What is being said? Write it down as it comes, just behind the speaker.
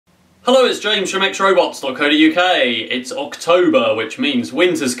Hello, it's James from XRobots.co.uk. It's October, which means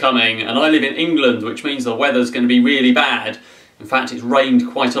winter's coming, and I live in England, which means the weather's going to be really bad. In fact, it's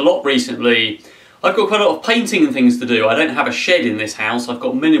rained quite a lot recently. I've got quite a lot of painting and things to do. I don't have a shed in this house, I've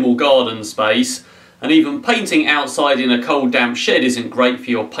got minimal garden space, and even painting outside in a cold, damp shed isn't great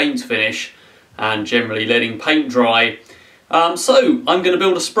for your paint finish, and generally letting paint dry. So, I'm going to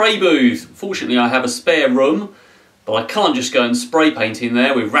build a spray booth. Fortunately, I have a spare room, but I can't just go and spray paint in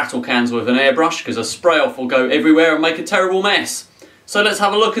there with rattle cans with an airbrush because a spray off will go everywhere and make a terrible mess. So let's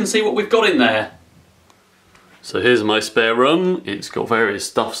have a look and see what we've got in there. So here's my spare room. It's got various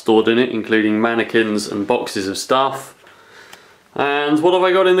stuff stored in it, including mannequins and boxes of stuff. And what have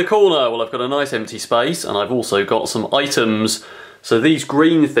I got in the corner? Well, I've got a nice empty space, and I've also got some items. So these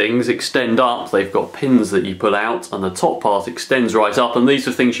green things extend up, they've got pins that you pull out, and the top part extends right up, and these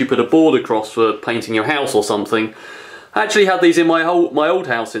are things you put a board across for painting your house or something. I actually had these in my old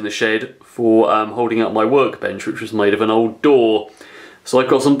house in the shed for holding up my workbench, which was made of an old door. So I've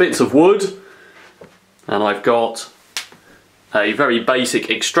got some bits of wood, and I've got a very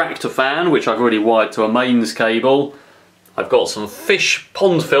basic extractor fan, which I've already wired to a mains cable. I've got some fish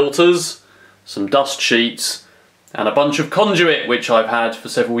pond filters, some dust sheets, and a bunch of conduit, which I've had for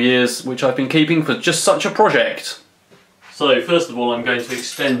several years, which I've been keeping for just such a project. So first of all, I'm going to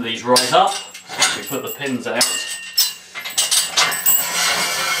extend these right up. We put the pins out.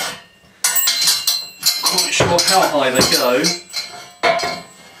 Quite sure how high they go.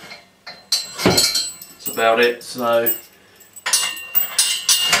 That's about it, so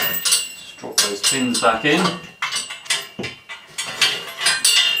just drop those pins back in.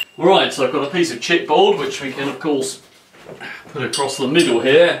 Right, so I've got a piece of chipboard which we can of course put across the middle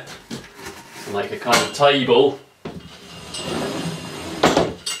here to make a kind of table.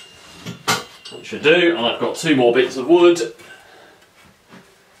 That should do, and I've got two more bits of wood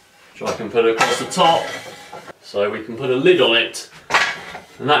which I can put across the top so we can put a lid on it,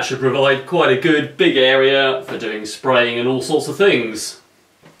 and that should provide quite a good big area for doing spraying and all sorts of things.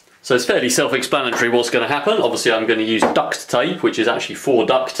 So it's fairly self-explanatory what's going to happen. Obviously I'm going to use duct tape, which is actually for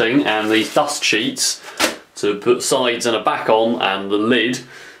ducting, and these dust sheets to put sides and a back on, and the lid.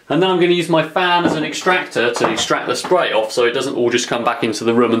 And then I'm going to use my fan as an extractor to extract the spray off so it doesn't all just come back into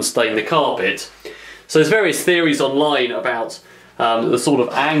the room and stain the carpet. So there's various theories online about the sort of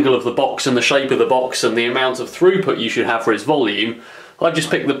angle of the box and the shape of the box and the amount of throughput you should have for its volume. I've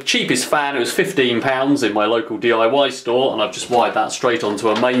just picked the cheapest fan. It was £15 in my local DIY store, and I've just wired that straight onto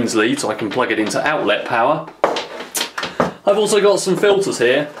a mains lead so I can plug it into outlet power. I've also got some filters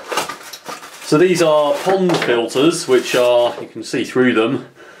here. So these are pond filters, which are, you can see through them,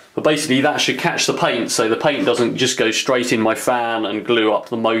 but basically that should catch the paint so the paint doesn't just go straight in my fan and glue up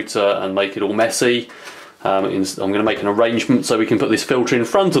the motor and make it all messy. I'm going to make an arrangement so we can put this filter in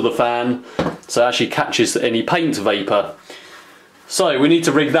front of the fan so it actually catches any paint vapour. So we need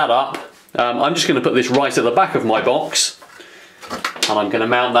to rig that up. I'm just going to put this right at the back of my box, and I'm going to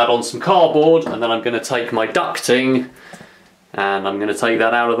mount that on some cardboard, and then I'm going to take my ducting and I'm going to take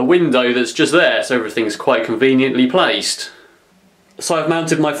that out of the window that's just there, so everything's quite conveniently placed. So I've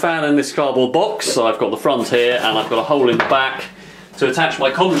mounted my fan in this cardboard box, so I've got the front here and I've got a hole in the back to attach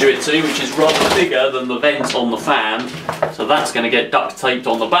my conduit to, which is rather bigger than the vent on the fan, so that's going to get duct taped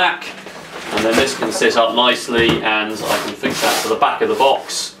on the back. And then this can sit up nicely, and I can fix that to the back of the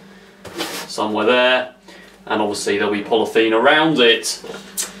box somewhere there, and obviously there'll be polythene around it.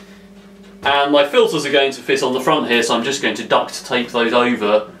 And my filters are going to fit on the front here, so I'm just going to duct tape those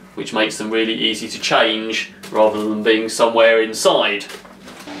over, which makes them really easy to change rather than being somewhere inside.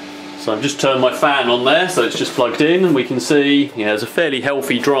 So I've just turned my fan on there, so it's just plugged in, and we can see there's a fairly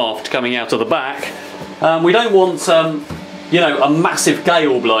healthy draft coming out of the back. We don't want you know, a massive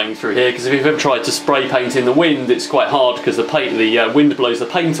gale blowing through here, because if you've ever tried to spray paint in the wind, it's quite hard because the wind blows the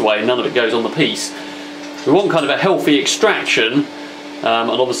paint away and none of it goes on the piece. We want kind of a healthy extraction,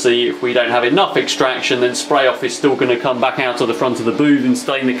 and obviously if we don't have enough extraction, then spray off is still going to come back out of the front of the booth and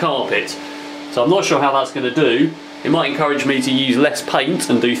stain the carpet. So I'm not sure how that's going to do. It might encourage me to use less paint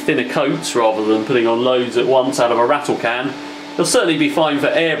and do thinner coats rather than putting on loads at once out of a rattle can. It'll certainly be fine for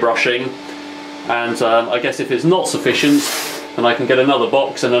airbrushing. And I guess if it's not sufficient, then I can get another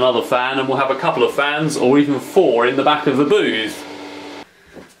box and another fan, and we'll have a couple of fans, or even 4 in the back of the booth.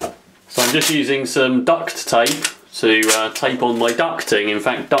 So I'm just using some duct tape to tape on my ducting. In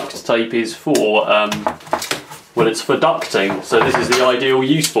fact, duct tape is for, well, it's for ducting, so this is the ideal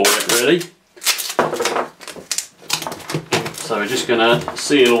use for it, really. So we're just going to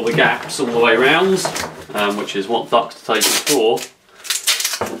seal all the gaps all the way around, which is what duct tape is for.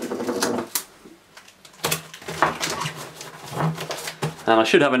 And I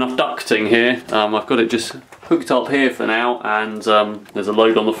should have enough ducting here. I've got it just hooked up here for now, and there's a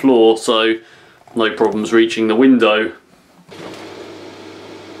load on the floor, so no problems reaching the window.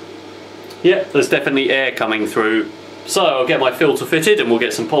 Yeah, there's definitely air coming through. So I'll get my filter fitted and we'll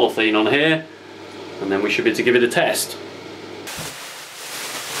get some polythene on here, and then we should be able to give it a test.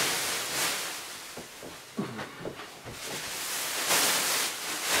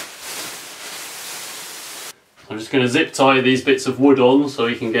 I'm just going to zip tie these bits of wood on so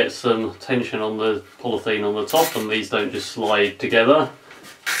we can get some tension on the polythene on the top and these don't just slide together.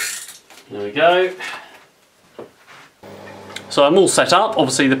 There we go. So I'm all set up.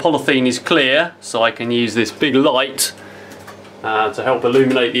 Obviously the polythene is clear, so I can use this big light to help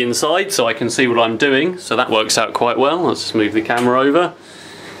illuminate the inside so I can see what I'm doing. So that works out quite well. Let's just move the camera over.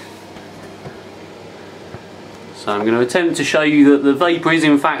 So I'm going to attempt to show you that the vapour is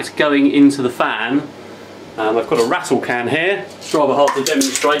in fact going into the fan. I've got a rattle can here. It's rather hard to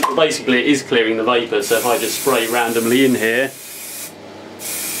demonstrate, but basically it is clearing the vapour, so if I just spray randomly in here,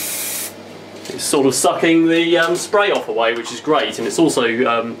 it's sort of sucking the spray off away, which is great, and it's also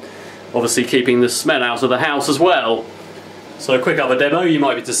obviously keeping the smell out of the house as well. So a quick other demo, you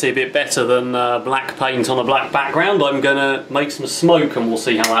might be able to see a bit better than black paint on a black background. I'm going to make some smoke and we'll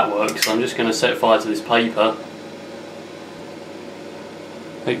see how that works. So I'm just going to set fire to this paper.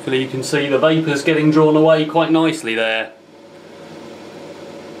 Hopefully you can see the vapours getting drawn away quite nicely there.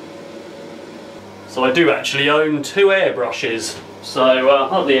 So I do actually own 2 airbrushes, so I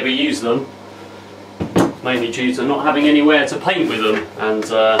hardly ever use them, mainly due to not having anywhere to paint with them, and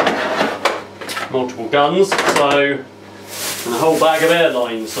multiple guns, and a whole bag of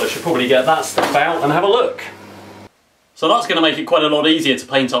airlines, so I should probably get that stuff out and have a look. So that's going to make it quite a lot easier to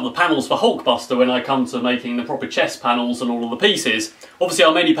paint up the panels for Hulkbuster when I come to making the proper chest panels and all of the pieces. Obviously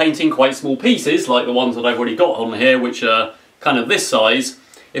I'm only painting quite small pieces, like the ones that I've already got on here, which are kind of this size.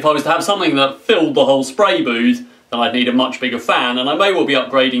 If I was to have something that filled the whole spray booth, then I'd need a much bigger fan, and I may well be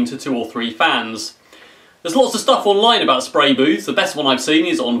upgrading to 2 or 3 fans. There's lots of stuff online about spray booths. The best one I've seen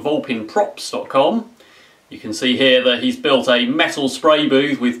is on vulpinprops.com. You can see here that he's built a metal spray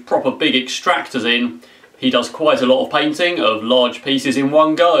booth with proper big extractors in. He does quite a lot of painting of large pieces in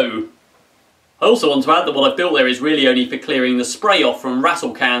one go. I also want to add that what I've built there is really only for clearing the spray off from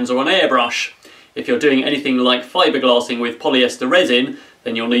rattle cans or an airbrush. If you're doing anything like fiberglassing with polyester resin,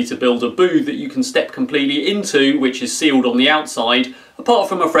 then you'll need to build a booth that you can step completely into, which is sealed on the outside, apart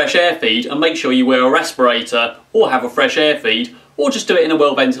from a fresh air feed, and make sure you wear a respirator or have a fresh air feed, or just do it in a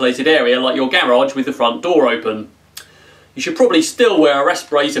well ventilated area like your garage with the front door open. You should probably still wear a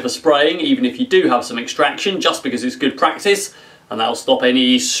respirator for spraying, even if you do have some extraction, just because it's good practice, and that'll stop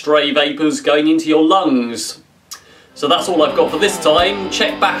any stray vapours going into your lungs. So that's all I've got for this time.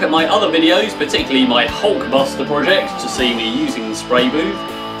 Check back at my other videos, particularly my Hulkbuster project, to see me using the spray booth,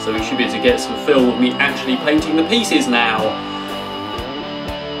 so we should be able to get some feel of me actually painting the pieces now.